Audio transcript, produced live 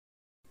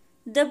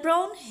The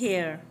brown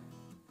hare.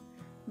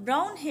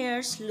 Brown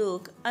hares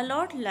look a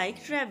lot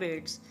like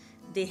rabbits.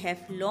 They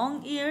have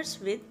long ears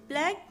with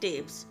black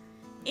tips.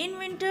 In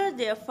winter,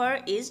 their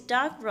fur is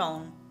dark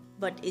brown,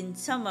 but in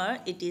summer,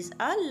 it is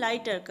a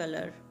lighter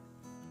color.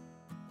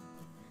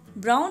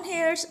 Brown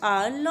hares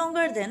are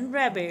longer than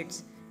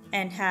rabbits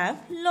and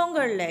have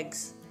longer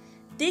legs.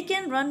 They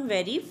can run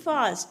very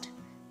fast.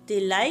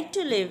 They like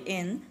to live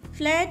in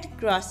flat,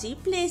 grassy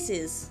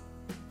places.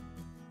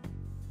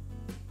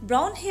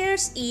 Brown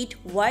hares eat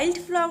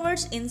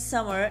wildflowers in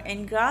summer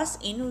and grass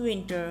in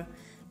winter.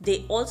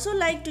 They also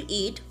like to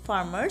eat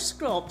farmers'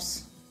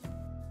 crops.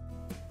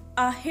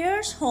 A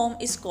hare's home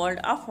is called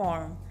a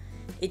farm.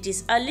 It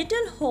is a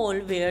little hole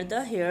where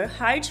the hare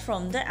hides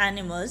from the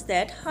animals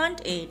that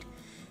hunt it.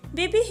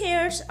 Baby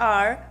hares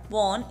are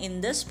born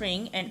in the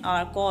spring and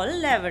are called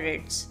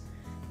leverets.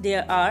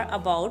 There are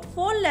about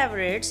 4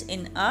 leverets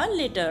in a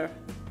litter.